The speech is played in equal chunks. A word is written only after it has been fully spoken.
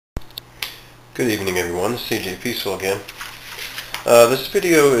Good evening, everyone. This is CJ Peaceful again. This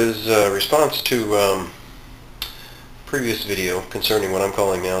video is a response to previous video concerning what I'm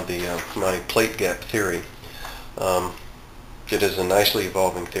calling now my plate gap theory. It is a nicely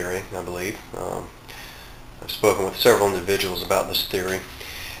evolving theory, I believe. I've spoken with several individuals about this theory,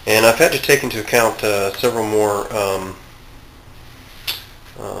 and I've had to take into account several more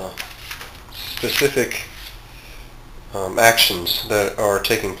specific actions that are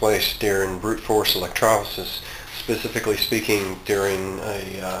taking place during brute force electrolysis, specifically speaking during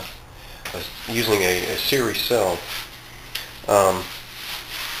using a series cell.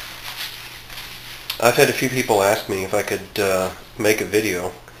 I've had a few people ask me if I could make a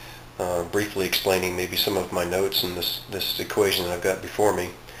video briefly explaining maybe some of my notes in this equation that I've got before me.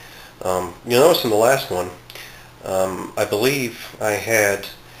 You'll notice in the last one, I believe I had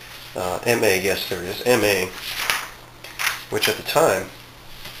MA, yes there it is, MA, which at the time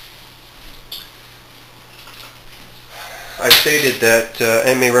I stated that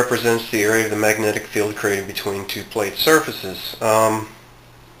MA represents the area of the magnetic field created between two plate surfaces. The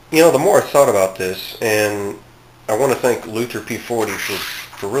more I thought about this, and I want to thank Luther P40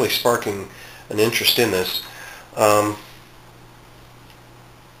 for really sparking an interest in this, I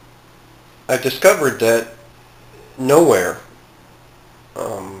discovered that nowhere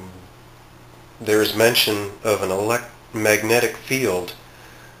there is mention of an magnetic field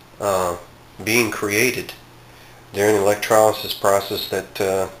being created during the electrolysis process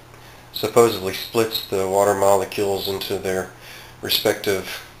that supposedly splits the water molecules into their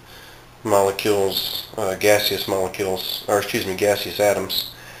respective molecules, gaseous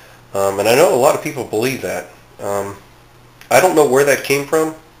atoms. And I know a lot of people believe that. I don't know where that came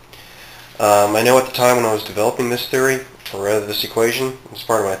from. I know at the time when I was developing this theory, or rather this equation, as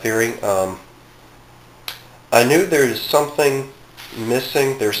part of my theory, I knew there's something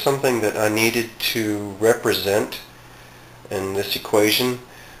missing. There's something that I needed to represent in this equation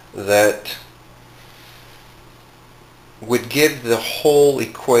that would give the whole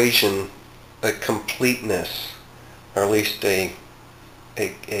equation a completeness, or at least a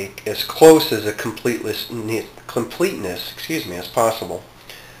as close as a completeness as possible.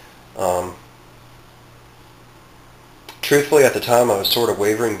 Truthfully, at the time I was sort of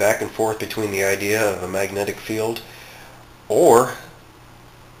wavering back and forth between the idea of a magnetic field or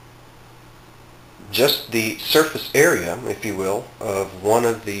just the surface area, if you will, of one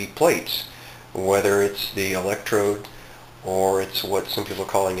of the plates, whether it's the electrode or it's what some people are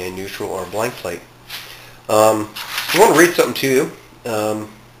calling a neutral or blank plate. I want to read something to you, and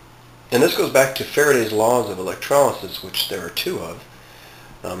this goes back to Faraday's laws of electrolysis, which there are two of.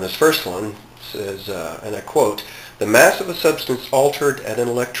 This first one says, and I quote, "The mass of a substance altered at an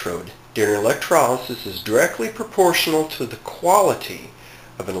electrode during electrolysis is directly proportional to the quality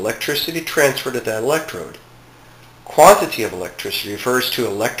of an electricity transferred at that electrode. Quantity of electricity refers to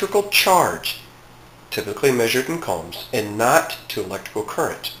electrical charge, typically measured in coulombs, and not to electrical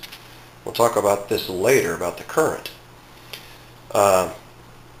current." We'll talk about this later, about the current.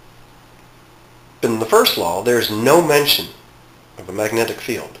 In the first law, there's no mention of a magnetic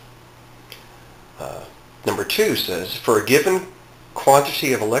field. Number 2 says, for a given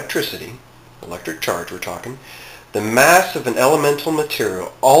quantity of electricity, electric charge we're talking, the mass of an elemental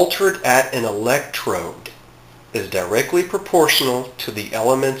material altered at an electrode is directly proportional to the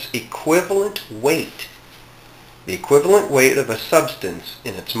element's equivalent weight. The equivalent weight of a substance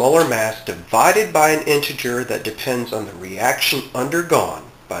in its molar mass divided by an integer that depends on the reaction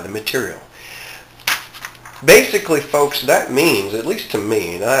undergone by the material. Basically, folks, that means, at least to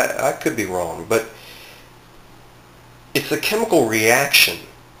me, and I could be wrong, but it's a chemical reaction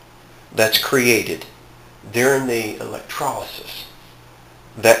that's created during the electrolysis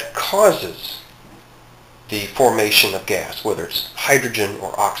that causes the formation of gas, whether it's hydrogen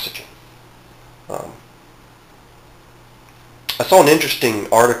or oxygen. I saw an interesting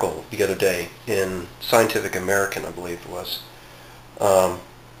article the other day in Scientific American, I believe it was.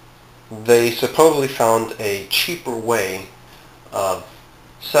 They supposedly found a cheaper way of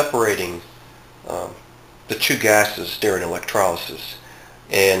separating the two gases during electrolysis.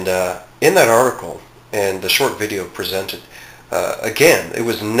 And in that article, and the short video presented, again, it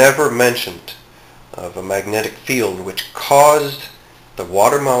was never mentioned of a magnetic field which caused the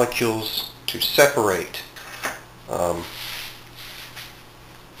water molecules to separate.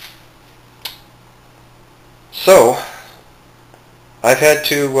 So I've had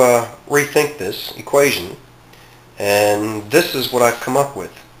to rethink this equation, and this is what I've come up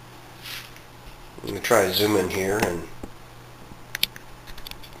with. Let me try to zoom in here and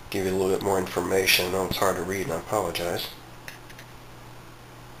give you a little bit more information. I know it's hard to read, and I apologize.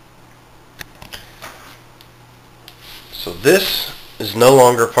 So this is no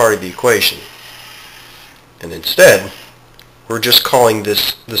longer part of the equation, and instead we're just calling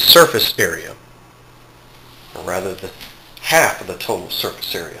this the surface area, or rather the half of the total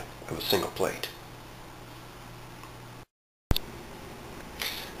surface area of a single plate.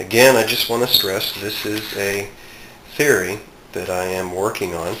 Again, I just want to stress this is a theory that I am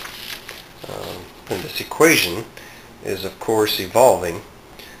working on, and this equation is of course evolving,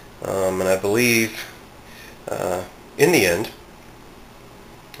 and I believe in the end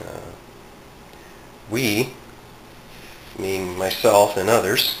we, meaning myself and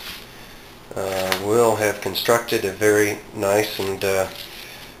others, will have constructed a very nice and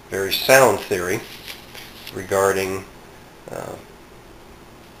very sound theory regarding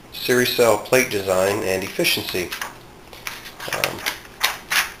series cell plate design and efficiency.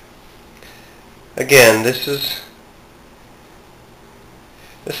 Again, this is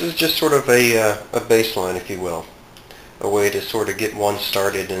just sort of a baseline, if you will, a way to sort of get one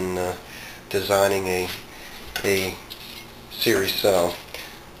started in designing a series cell.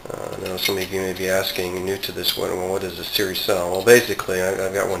 Now some of you may be asking, new to this one, well, what is a series cell? Well, basically,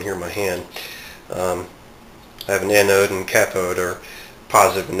 I've got one here in my hand. I have an anode and cathode, or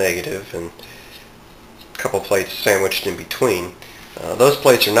positive and negative, and a couple plates sandwiched in between. Those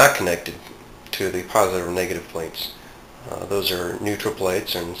plates are not connected to the positive or negative plates. Those are neutral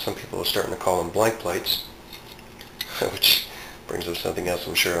plates, and some people are starting to call them blank plates, which brings up something else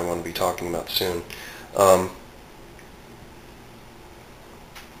I'm sure I want to be talking about soon.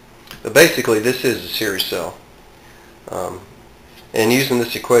 But basically, this is a series cell. And using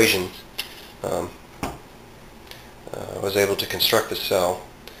this equation, I was able to construct the cell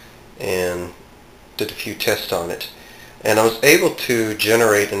and did a few tests on it. And I was able to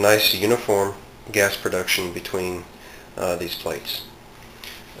generate a nice uniform gas production between these plates.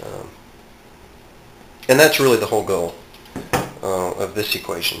 And that's really the whole goal of this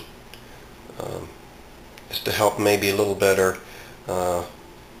equation, is to help maybe a little better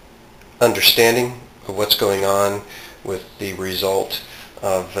understanding of what's going on with the result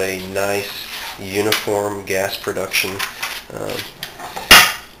of a nice uniform gas production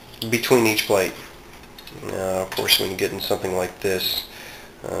between each plate. Now, of course, when you get in something like this,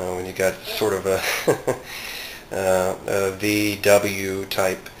 when you got sort of a, a VW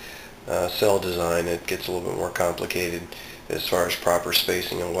type cell design, it gets a little bit more complicated as far as proper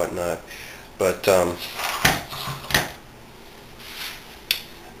spacing and whatnot. But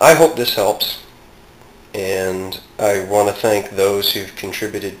I hope this helps, and I want to thank those who've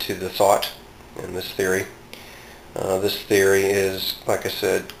contributed to the thought in this theory. This theory is, like I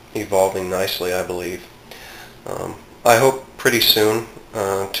said, evolving nicely, I believe. I hope pretty soon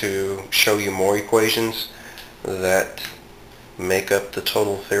to show you more equations that make up the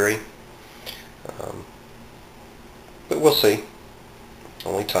total theory. But we'll see.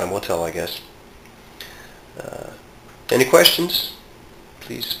 Only time will tell, I guess. Any questions?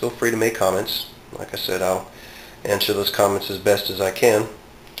 Please feel free to make comments. Like I said, I'll answer those comments as best as I can.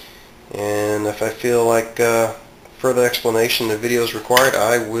 And if I feel like further explanation of video is required,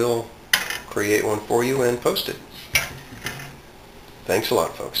 I will create one for you and post it. Thanks a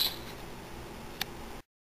lot, folks.